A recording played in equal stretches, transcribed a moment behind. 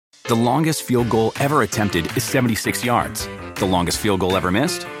The longest field goal ever attempted is 76 yards. The longest field goal ever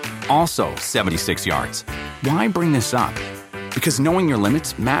missed? Also 76 yards. Why bring this up? Because knowing your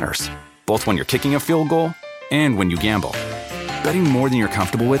limits matters, both when you're kicking a field goal and when you gamble. Betting more than you're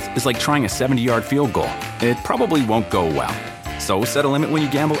comfortable with is like trying a 70-yard field goal. It probably won't go well. So set a limit when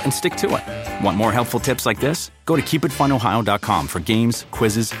you gamble and stick to it. Want more helpful tips like this? Go to keepitfunohio.com for games,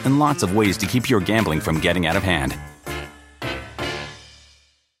 quizzes, and lots of ways to keep your gambling from getting out of hand.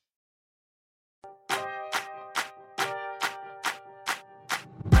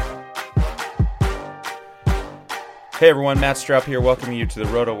 Hey everyone, Matt Straub here, welcoming you to the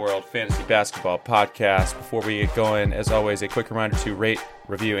Roto World Fantasy Basketball Podcast. Before we get going, as always, a quick reminder to rate,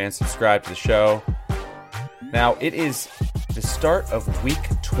 review, and subscribe to the show. Now, it is the start of week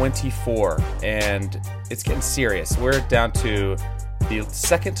 24, and it's getting serious. We're down to the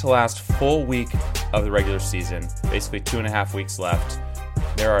second to last full week of the regular season, basically 2.5 weeks left.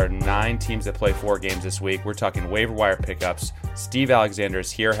 There are 9 teams that play 4 games this week. We're talking waiver wire pickups. Steve Alexander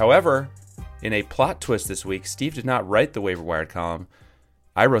is here. However, in a plot twist this week, Steve did not write the waiver wired column.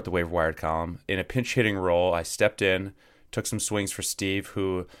 I wrote the waiver wired column. In a pinch hitting role, I stepped in, took some swings for Steve,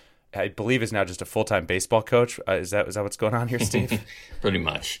 who I believe is now just a full-time baseball coach. Is that what's going on here, Steve? Pretty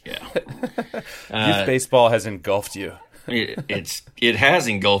much, yeah. Youth baseball has engulfed you. It has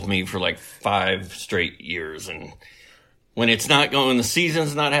engulfed me for like 5 straight years, and when it's not going, the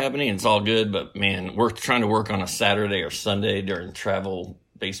season's not happening, it's all good. But man, we're trying to work on a Saturday or Sunday during travel.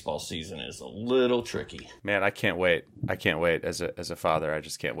 Baseball season is a little tricky. Man, I can't wait. As a father, I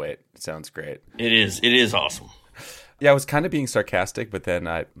just can't wait. It sounds great. It is awesome. Yeah, I was kind of being sarcastic, but then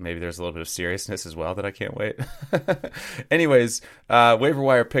maybe there's a little bit of seriousness as well that I can't wait. Anyways, waiver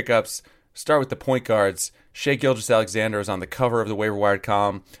wire pickups. Start with the point guards. Shai Gilgeous-Alexander is on the cover of the waiver wired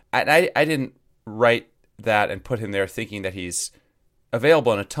column. I didn't write that and put him there thinking that he's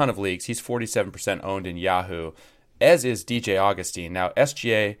available in a ton of leagues. He's 47% owned in Yahoo, as is DJ Augustine. Now,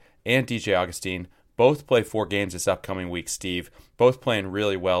 SGA and DJ Augustine both play 4 games this upcoming week, Steve. Both playing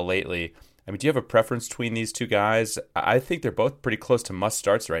really well lately. I mean, do you have a preference between these two guys? I think they're both pretty close to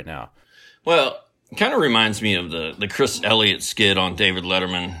must-starts right now. Well, it kind of reminds me of the Chris Elliott skit on David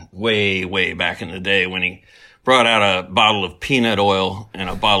Letterman way, way back in the day when he brought out a bottle of peanut oil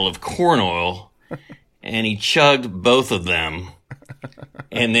and a bottle of corn oil, and he chugged both of them.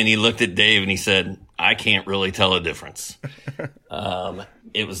 And then he looked at Dave and he said, I can't really tell a difference.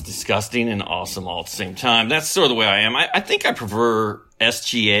 It was disgusting and awesome all at the same time. That's sort of the way I am. I think I prefer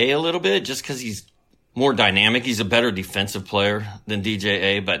SGA a little bit just because he's more dynamic. He's a better defensive player than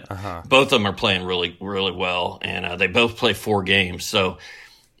DJA, but both of them are playing really, really well, and they both play 4 games. So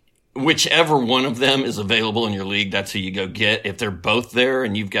whichever one of them is available in your league, that's who you go get. If they're both there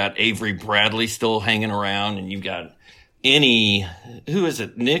and you've got Avery Bradley still hanging around and you've got who is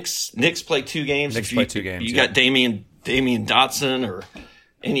it? Knicks play 2 games. Knicks play 2 games. You got Damian Dotson or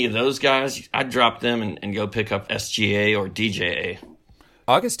any of those guys. I'd drop them and go pick up SGA or DJA.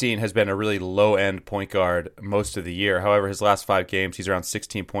 Augustine has been a really low-end point guard most of the year. However, his last 5 games, he's around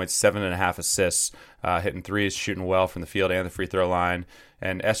 16 points, 7.5 assists, hitting threes, shooting well from the field and the free throw line.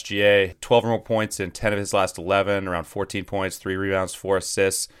 And SGA, 12 or more points in 10 of his last 11, around 14 points, 3 rebounds, 4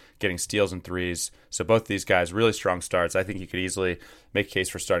 assists, getting steals and threes. So both these guys, really strong starts. I think you could easily make a case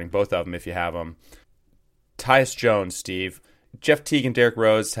for starting both of them if you have them. Tyus Jones, Steve. Jeff Teague and Derrick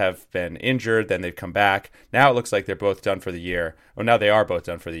Rose have been injured, then they've come back. Now it looks like they're both done for the year. Well, now they are both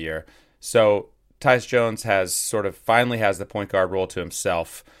done for the year. So Tyus Jones finally has the point guard role to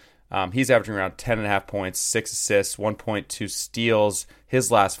himself. He's averaging around 10.5 points, 6 assists, 1.2 steals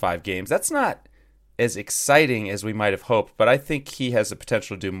his last 5 games. That's not as exciting as we might have hoped, but I think he has the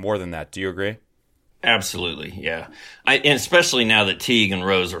potential to do more than that. Do you agree? Absolutely, yeah. And especially now that Teague and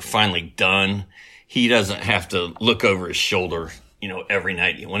Rose are finally done, he doesn't have to look over his shoulder, every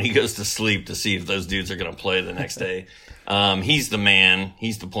night when he goes to sleep to see if those dudes are going to play the next day. He's the man.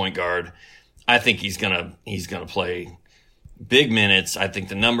 He's the point guard. I think he's gonna play big minutes. I think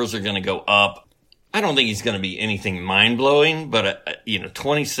the numbers are going to go up. I don't think he's going to be anything mind-blowing, but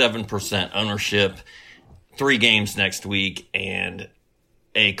 27% ownership, 3 games next week, and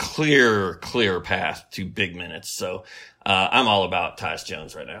a clear path to big minutes. So I'm all about Tyus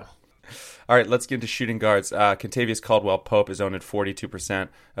Jones right now. All right, let's get into shooting guards. Kentavious Caldwell-Pope is owned at 42%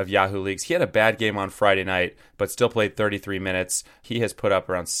 of Yahoo leagues. He had a bad game on Friday night, but still played 33 minutes. He has put up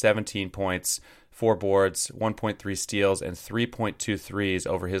around 17 points, 4 boards, 1.3 steals, and 3.2 threes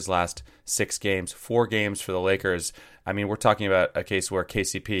over his last 6 games. 4 games for the Lakers. I mean, we're talking about a case where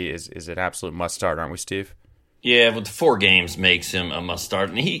KCP is an absolute must-start, aren't we, Steve? Yeah, but the 4 games makes him a must start.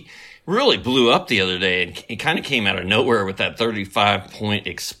 And he really blew up the other day, and he kind of came out of nowhere with that 35-point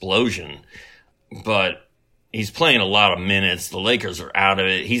explosion. But he's playing a lot of minutes. The Lakers are out of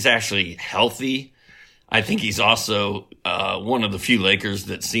it. He's actually healthy. I think he's also one of the few Lakers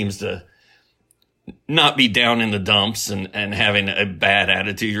that seems to not be down in the dumps and having a bad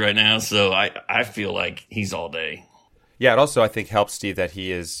attitude right now. So I feel like he's all day. Yeah, it also, I think, helps, Steve, that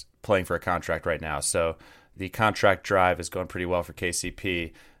he is playing for a contract right now. So the contract drive is going pretty well for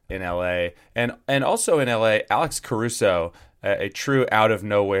KCP in LA. And also in LA, Alex Caruso, a true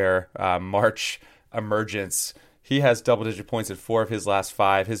out-of-nowhere March emergence. He has double-digit points at 4 of his last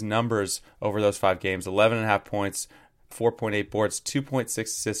 5. His numbers over those 5 games, 11.5 points, 4.8 boards, 2.6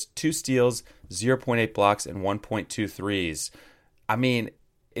 assists, 2 steals, 0.8 blocks, and 1.2 threes. I mean,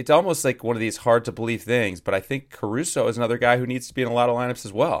 it's almost like one of these hard-to-believe things, but I think Caruso is another guy who needs to be in a lot of lineups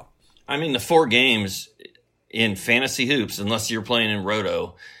as well. I mean, the 4 games in fantasy hoops, unless you're playing in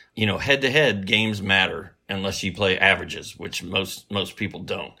Roto, head-to-head games matter unless you play averages, which most people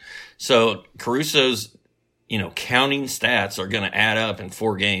don't. So Caruso's, counting stats are going to add up in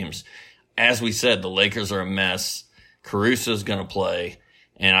 4 games. As we said, the Lakers are a mess. Caruso's going to play,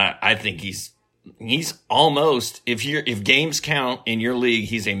 and I think he's almost, if games count in your league,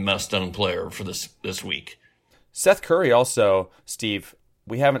 he's a must-own player for this week. Seth Curry also, Steve,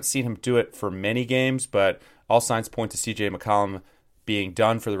 we haven't seen him do it for many games, but all signs point to CJ McCollum being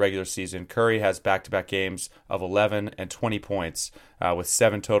done for the regular season. Curry has back-to-back games of 11 and 20 points with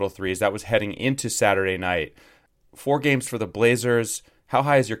 7 total threes. That was heading into Saturday night. 4 games for the Blazers. How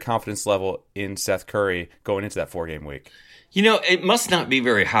high is your confidence level in Seth Curry going into that 4-game week? It must not be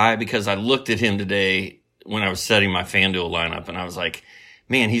very high because I looked at him today when I was setting my FanDuel lineup, and I was like,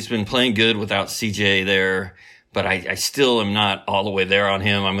 man, he's been playing good without CJ there, but I still am not all the way there on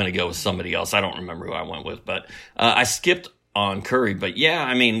him. I'm going to go with somebody else. I don't remember who I went with, but I skipped on Curry. But yeah,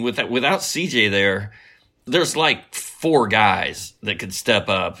 I mean, without CJ there, there's like 4 guys that could step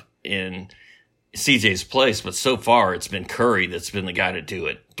up in CJ's place, but so far it's been Curry that's been the guy to do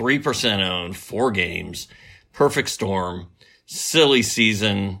it. 3% owned, 4 games, perfect storm, silly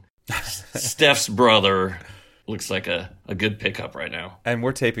season, Steph's brother. Looks like a good pickup right now. And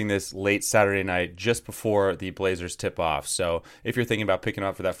we're taping this late Saturday night just before the Blazers tip off. So if you're thinking about picking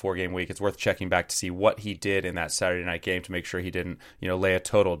up for that 4-game week, it's worth checking back to see what he did in that Saturday night game to make sure he didn't, lay a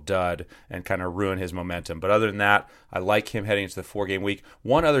total dud and kind of ruin his momentum. But other than that, I like him heading into the 4-game week.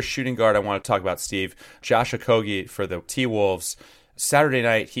 One other shooting guard I want to talk about, Steve, Josh Okogie for the T-Wolves. Saturday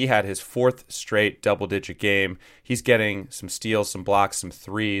night, he had his 4th straight double-digit game. He's getting some steals, some blocks, some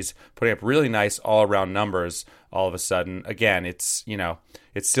threes, putting up really nice all-around numbers all of a sudden. Again, it's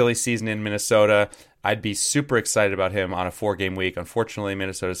silly season in Minnesota. I'd be super excited about him on a 4-game week. Unfortunately,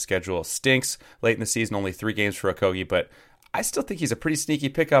 Minnesota's schedule stinks late in the season, only 3 games for Okogie, but I still think he's a pretty sneaky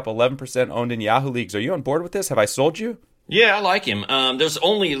pickup, 11% owned in Yahoo leagues. Are you on board with this? Have I sold you? Yeah, I like him. There's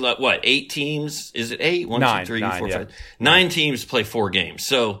only, 8 teams? Is it 8? 1, 9, 2, 3, 9, 4, yeah. 5. 9 teams play 4 games.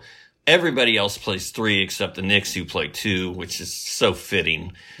 So everybody else plays 3 except the Knicks who play 2, which is so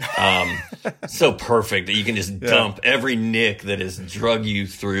fitting. So perfect that you can just dump every Knick that has drug you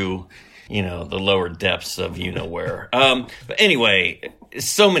through, the lower depths of where. But anyway,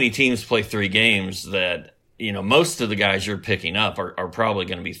 so many teams play 3 games that most of the guys you're picking up are probably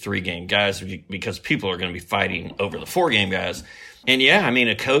going to be 3-game guys because people are going to be fighting over the 4-game guys. And yeah, I mean,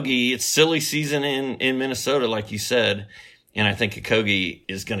 Okogie, it's silly season in Minnesota, like you said. And I think Okogie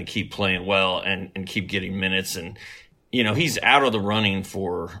is going to keep playing well and keep getting minutes. And, he's out of the running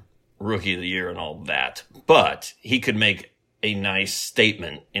for Rookie of the Year and all that. But he could make a nice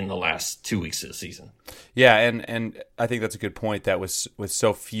statement in the last 2 weeks of the season. Yeah, and I think that's a good point that with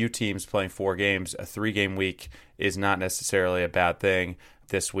so few teams playing 4 games, a 3-game week is not necessarily a bad thing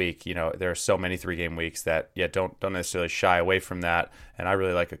this week. There are so many 3-game weeks that, don't necessarily shy away from that. And I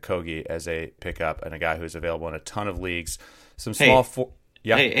really like Okogie as a pickup and a guy who's available in a ton of leagues. Some small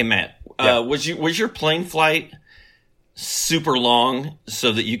Hey, Matt, was your plane flight super long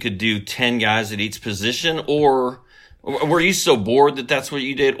so that you could do 10 guys at each position, or were you so bored that that's what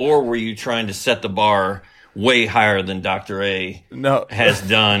you did, or were you trying to set the bar way higher than Dr. A has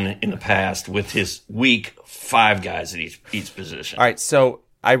done in the past with his week 5 guys at each position? All right, so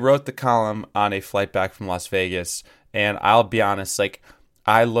I wrote the column on a flight back from Las Vegas, and I'll be honest,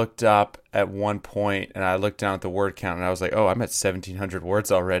 I looked up at one point and I looked down at the word count and I was like, oh, I'm at 1,700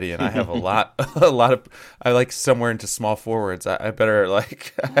 words already, and I have a lot of, I like somewhere into small forwards. I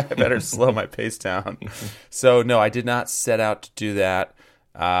better slow my pace down. So no, I did not set out to do that.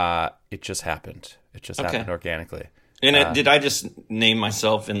 It just happened. It just happened organically. And did I just name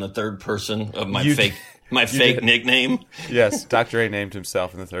myself in the third person of my My fake nickname. Yes, Dr. A named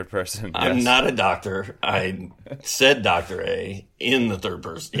himself in the third person. I'm Yes. not a doctor. I said Dr. A in the third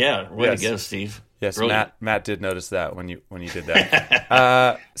person. Yeah, way to go, Steve. Yes, Brilliant. Matt did notice that when you did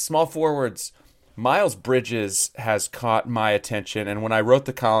that. Small forwards. Miles Bridges has caught my attention, and when I wrote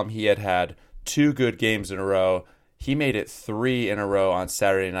the column, he had 2 good games in a row. He made it 3 in a row on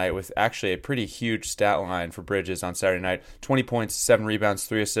Saturday night with actually a pretty huge stat line for Bridges on Saturday night. 20 points, 7 rebounds,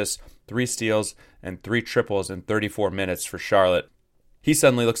 3 assists, 3 steals, and 3 triples in 34 minutes for Charlotte. He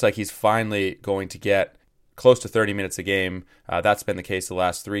suddenly looks like he's finally going to get close to 30 minutes a game. That's been the case the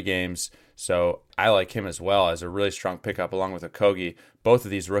last 3 games. So I like him as well as a really strong pickup along with Okogie. Both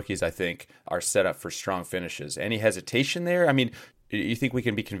of these rookies, I think, are set up for strong finishes. Any hesitation there? I mean, you think we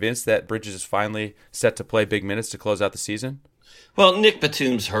can be convinced that Bridges is finally set to play big minutes to close out the season? Well, Nick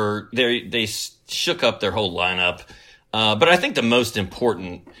Batum's hurt. They shook up their whole lineup. But I think the most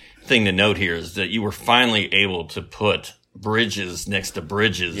important thing to note here is that you were finally able to put Bridges next to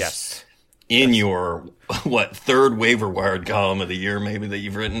Bridges in your, third waiver wire column of the year maybe that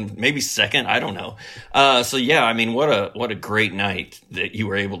you've written, maybe second, I don't know. So yeah, I mean, what a great night that you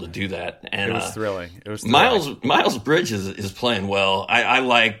were able to do that. And it was thrilling. It was thrilling. Miles Bridges is playing well. I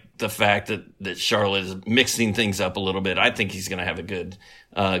like the fact that Charlotte is mixing things up a little bit. I think he's going to have a good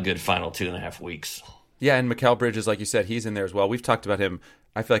final 2.5 weeks. Yeah, and Mikal Bridges, like you said, he's in there as well. We've talked about him.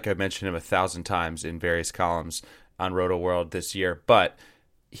 I feel like I've mentioned him 1,000 times in various columns on Roto World this year, but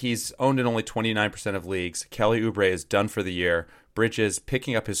he's owned in only 29% of leagues. Kelly Oubre is done for the year. Bridges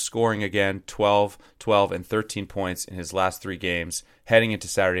picking up his scoring again, 12, and 13 points in his last 3 games, heading into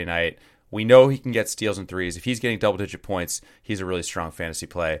Saturday night. We know he can get steals and threes. If he's getting double-digit points, he's a really strong fantasy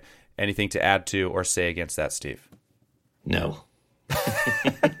play. Anything to add to or say against that, Steve? No.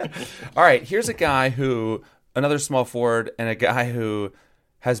 All right, here's a guy who, another small forward, and a guy who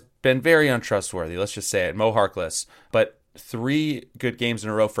has been very untrustworthy. Let's just say it, Mo Harkless. But 3 good games in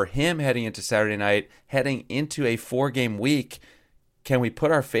a row for him heading into Saturday night, heading into a 4-game week. Can we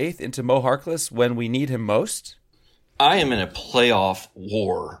put our faith into Mo Harkless when we need him most? I am in a playoff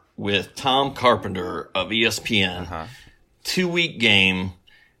war with Tom Carpenter of ESPN. 2-week game.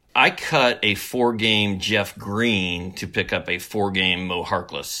 I cut a 4-game Jeff Green to pick up a 4-game Mo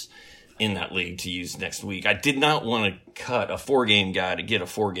Harkless in that league to use next week. I did not want to cut a 4-game guy to get a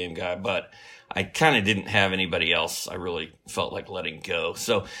 4-game guy, but I kind of didn't have anybody else I really felt like letting go.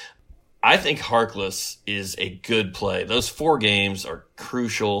 So I think Harkless is a good play. Those 4 games are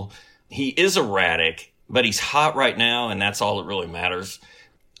crucial. He is erratic, but he's hot right now, and that's all that really matters.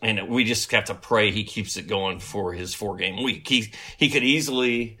 And we just have to pray he keeps it going for his 4-game week. He could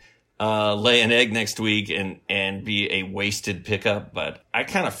easily lay an egg next week and be a wasted pickup, but I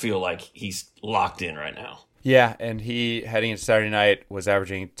kind of feel like he's locked in right now. Yeah, and he, heading into Saturday night, was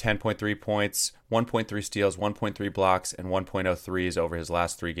averaging 10.3 points, 1.3 steals, 1.3 blocks, and 1.0 threes over his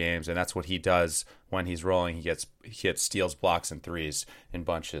last 3 games. And that's what he does when he's rolling. He hits steals, blocks, and threes in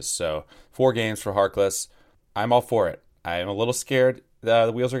bunches. So 4 games for Harkless. I'm all for it. I'm a little scared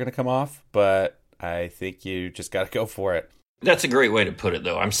the wheels are going to come off, but I think you just got to go for it. That's a great way to put it,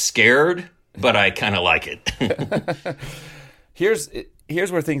 though. I'm scared, but I kind of like it. Here's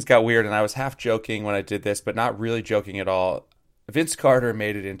where things got weird, and I was half joking when I did this, but not really joking at all. Vince Carter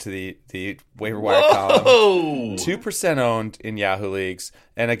made it into the waiver wire column. 2% owned in Yahoo leagues.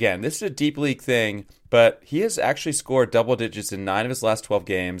 And again, this is a deep league thing, but he has actually scored double digits in 9 of his last 12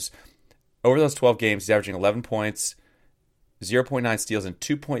 games. Over those 12 games, he's averaging 11 points, 0.9 steals, and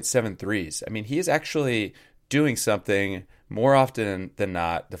 2.7 threes. I mean, he is actually doing something more often than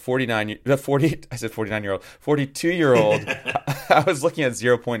not. The 42-year-old, I was looking at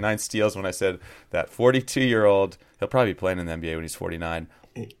 0.9 steals when I said that. 42-year-old, he'll probably be playing in the NBA when he's 49,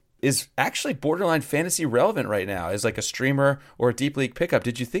 is actually borderline fantasy relevant right now as like a streamer or a deep league pickup.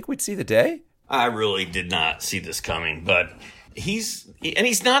 Did you think we'd see the day? I really did not see this coming, but he's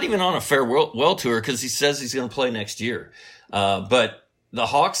not even on a farewell tour because he says he's going to play next year. But the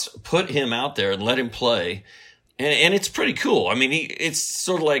Hawks put him out there and let him play. And it's pretty cool. I mean, it's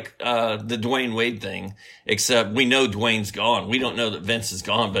sort of like the Dwayne Wade thing, except we know Dwayne's gone. We don't know that Vince is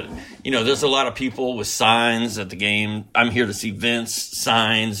gone. But, there's a lot of people with signs at the game. I'm here to see Vince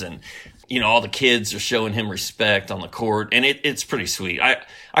signs. And, all the kids are showing him respect on the court. And it's pretty sweet. I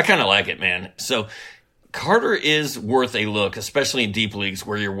kind of like it, man. So Carter is worth a look, especially in deep leagues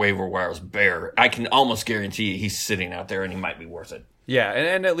where your waiver wire is bare. I can almost guarantee he's sitting out there and he might be worth it. Yeah,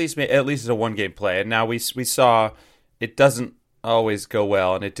 and at least it's a 1-game play. And now we saw it doesn't always go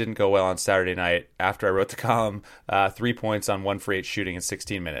well, and it didn't go well on Saturday night after I wrote the column. 3 points on 1 for 8 shooting in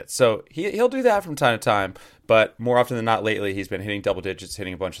 16 minutes. So he'll do that from time to time, but more often than not lately he's been hitting double digits,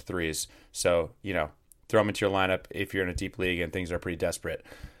 hitting a bunch of threes. So, throw him into your lineup if you're in a deep league and things are pretty desperate.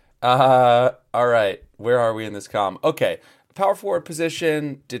 All right. Where are we in this column? Okay. Power forward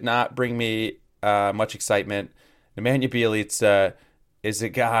position did not bring me much excitement. Nemanja Bjelica is a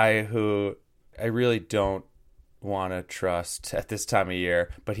guy who I really don't want to trust at this time of year,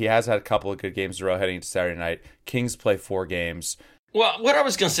 but he has had a couple of good games in a row heading into Saturday night. Kings play 4 games. Well, what I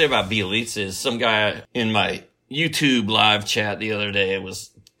was going to say about Bjelica is some guy in my YouTube live chat the other day was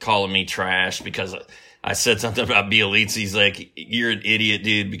calling me trash because I said something about Bjelica. He's like, you're an idiot,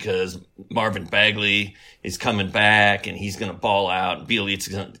 dude, because Marvin Bagley is coming back and he's going to ball out and Bjelica's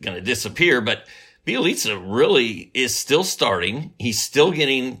going to disappear. But Bjelica really is still starting. He's still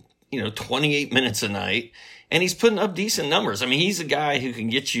getting, 28 minutes a night. And he's putting up decent numbers. I mean, he's a guy who can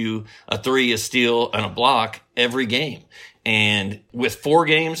get you a 3, a steal, and a block every game. And with 4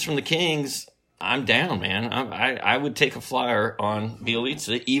 games from the Kings, I'm down, man. I would take a flyer on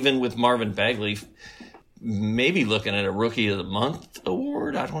Bjelica, even with Marvin Bagley maybe looking at a Rookie of the Month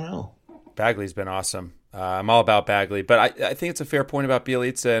award. I don't know. Bagley's been awesome. I'm all about Bagley. But I think it's a fair point about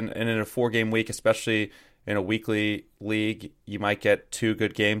Bjelica. And in a 4-game week, especially in a weekly league, you might get 2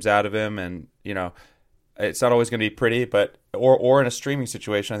 good games out of him. And, it's not always going to be pretty, but or in a streaming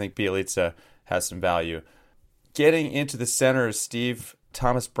situation, I think Bjelica has some value. Getting into the centers, Steve,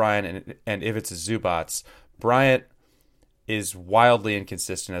 Thomas Bryant and Ivica Zubac. Bryant is wildly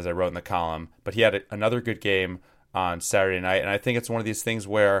inconsistent, as I wrote in the column, but he had another good game on Saturday night, and I think it's one of these things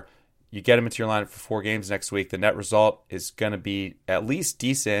where you get him into your lineup for 4 games next week. The net result is going to be at least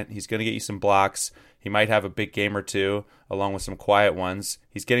decent. He's going to get you some blocks. He might have a big game or 2, along with some quiet ones.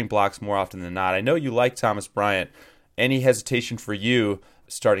 He's getting blocks more often than not. I know you like Thomas Bryant. Any hesitation for you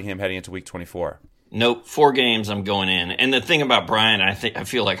starting him heading into week 24? Nope, 4 games I'm going in. And the thing about Bryant, I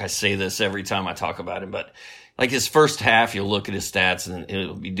feel like I say this every time I talk about him, but like his first half, you'll look at his stats and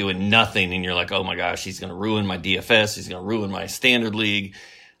it'll be doing nothing, and you're like, oh my gosh, he's going to ruin my DFS. He's going to ruin my standard league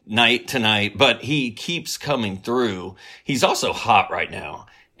night to night. But he keeps coming through. He's also hot right now,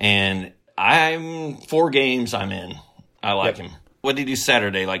 and 4 games I'm in. I like him. What did he do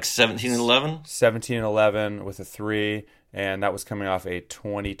Saturday? Like 17-11? 17-11 with a 3, and that was coming off a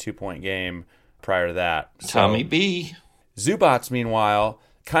 22-point game prior to that. Tommy B. Zubac, meanwhile,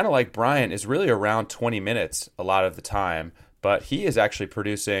 kind of like Bryant, is really around 20 minutes a lot of the time, but he is actually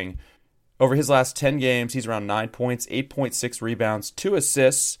producing over his last 10 games. He's around 9 points, 8.6 rebounds, 2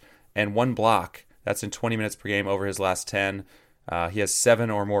 assists, and 1 block. That's in 20 minutes per game over his last 10. He has 7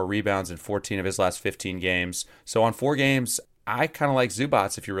 or more rebounds in 14 of his last 15 games. So on 4 games, I kind of like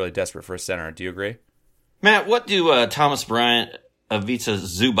Zubac if you're really desperate for a center. Do you agree? Matt, what do Thomas Bryant, Ivica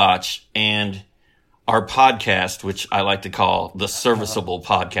Zubac, and our podcast, which I like to call the Serviceable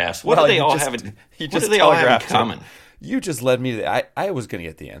Podcast, what do they all have in common? You just led me to I was going to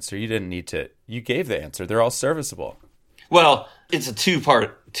get the answer. You didn't need to. You gave the answer. They're all serviceable. Well, it's a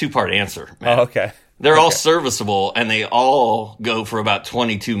two-part answer, Matt. Oh, okay. They're all serviceable, and they all go for about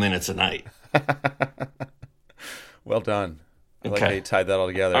 22 minutes a night. Well done. I like how you tied that all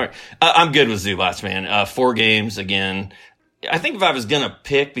together. All right. I'm good with Zubac, man. 4 games again. I think if I was going to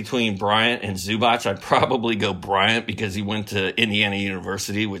pick between Bryant and Zubac, I'd probably go Bryant because he went to Indiana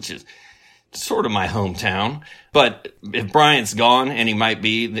University, which is sort of my hometown. But if Bryant's gone, and he might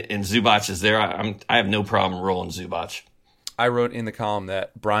be, and Zubac is there, I have no problem rolling Zubac. I wrote in the column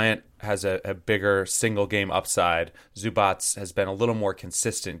that Bryant has a bigger single game upside. Zubac has been a little more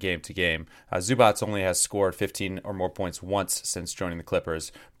consistent game to game. Zubac only has scored 15 or more points once since joining the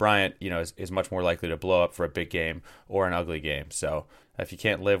Clippers. Bryant, is much more likely to blow up for a big game or an ugly game. So if you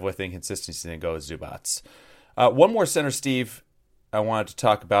can't live with inconsistency, then go with Zubac. One more center, Steve, I wanted to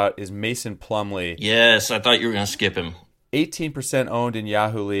talk about is Mason Plumlee. Yes, I thought you were going to skip him. 18% owned in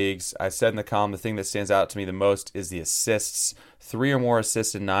Yahoo leagues. I said in the column the thing that stands out to me the most is the assists. 3 or more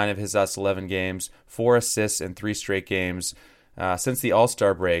assists in 9 of his last 11 games. 4 assists in 3 straight games. Since the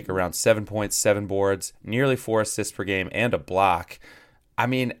All-Star break, around 7 points, 7 boards, nearly 4 assists per game, and a block. I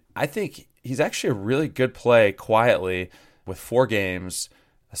mean, I think he's actually a really good play quietly with 4 games,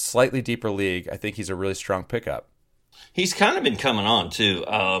 a slightly deeper league. I think he's a really strong pickup. He's kind of been coming on, too.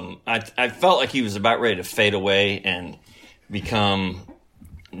 I felt like he was about ready to fade away and become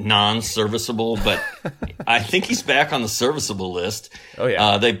non-serviceable, but I think he's back on the serviceable list. Oh,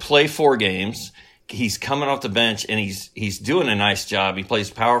 yeah. They play 4 games. He's coming off the bench, and he's doing a nice job. He plays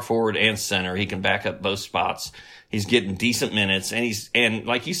power forward and center. He can back up both spots. He's getting decent minutes, and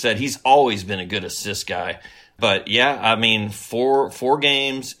like you said, he's always been a good assist guy. But, yeah, I mean, 4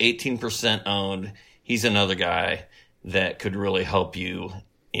 games, 18% owned. He's another guy that could really help you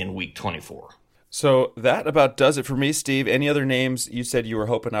in week 24. So that about does it for me, Steve. Any other names? You said you were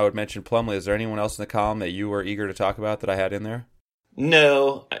hoping I would mention Plumlee. Is there anyone else in the column that you were eager to talk about that I had in there?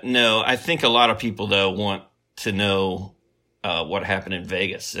 No. I think a lot of people, though, want to know what happened in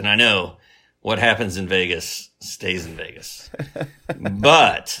Vegas. And I know what happens in Vegas stays in Vegas.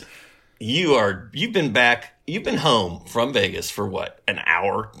 But you've been home from Vegas for what, an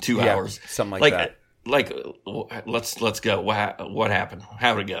hour, 2 hours? Something like that. Let's go. What happened?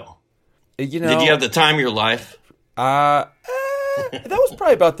 How did it go? You know, did you have the time of your life? That was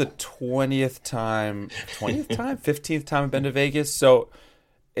probably about the 15th time I've been to Vegas. So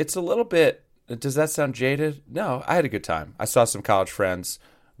it's a little bit, does that sound jaded? No, I had a good time. I saw some college friends.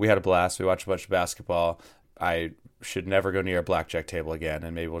 We had a blast. We watched a bunch of basketball. I should never go near a blackjack table again,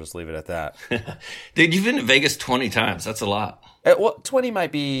 and maybe we'll just leave it at that. Dude, you've been to Vegas 20 times. That's a lot. Well, 20 I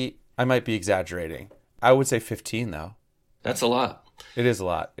might be exaggerating. I would say 15, though. That's a lot. It is a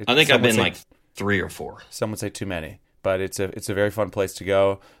lot. I think I've been like 3 or 4. Some would say too many, but it's a very fun place to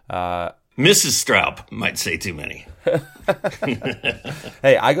go. Mrs. Straub might say too many.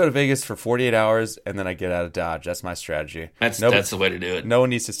 Hey, I go to Vegas for 48 hours and then I get out of Dodge. That's my strategy. That's the way to do it. No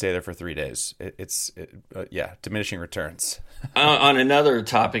one needs to stay there for 3 days. Diminishing returns. On another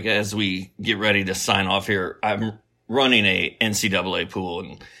topic, as we get ready to sign off here, I'm running a NCAA pool,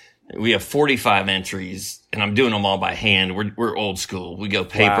 and we have 45 entries, and I'm doing them all by hand. We're old school. We go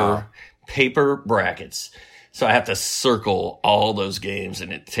paper brackets. So I have to circle all those games,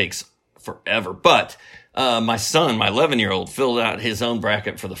 and it takes forever. But my son, my 11-year-old, filled out his own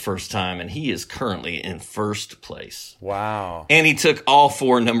bracket for the first time, and he is currently in first place. Wow. And he took all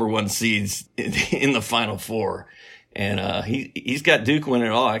 4 number 1 seeds in the Final Four. And he's got Duke winning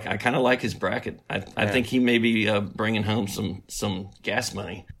it all. I kind of like his bracket. I think he may be bringing home some gas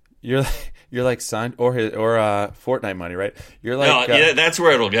money. You're like signed or Fortnite money, right? You're like that's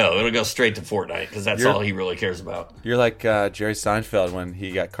where it'll go. It'll go straight to Fortnite because that's all he really cares about. You're like Jerry Seinfeld when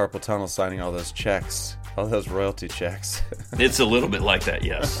he got carpal tunnel signing all those checks, all those royalty checks. It's a little bit like that,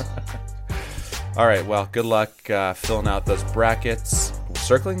 yes. All right, well, good luck filling out those brackets.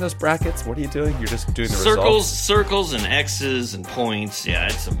 Circling those brackets? What are you doing? You're just doing the results? Circles and X's and points. Yeah,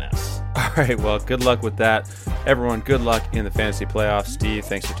 it's a mess. All right, well, good luck with that. Everyone, good luck in the fantasy playoffs. Steve,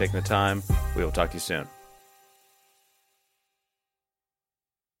 thanks for taking the time. We will talk to you soon.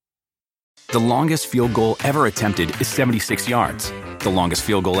 The longest field goal ever attempted is 76 yards. The longest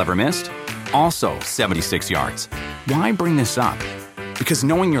field goal ever missed? Also 76 yards. Why bring this up? Because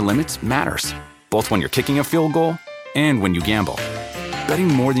knowing your limits matters, both when you're kicking a field goal and when you gamble. Betting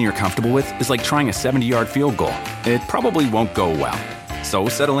more than you're comfortable with is like trying a 70-yard field goal. It probably won't go well. So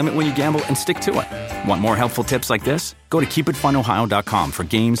set a limit when you gamble and stick to it. Want more helpful tips like this? Go to keepitfunohio.com for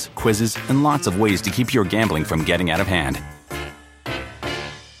games, quizzes, and lots of ways to keep your gambling from getting out of hand.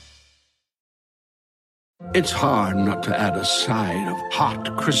 It's hard not to add a side of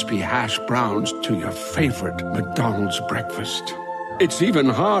hot, crispy hash browns to your favorite McDonald's breakfast. It's even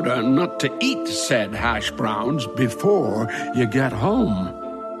harder not to eat said hash browns before you get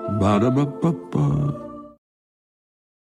home. Ba-da-ba-ba-ba.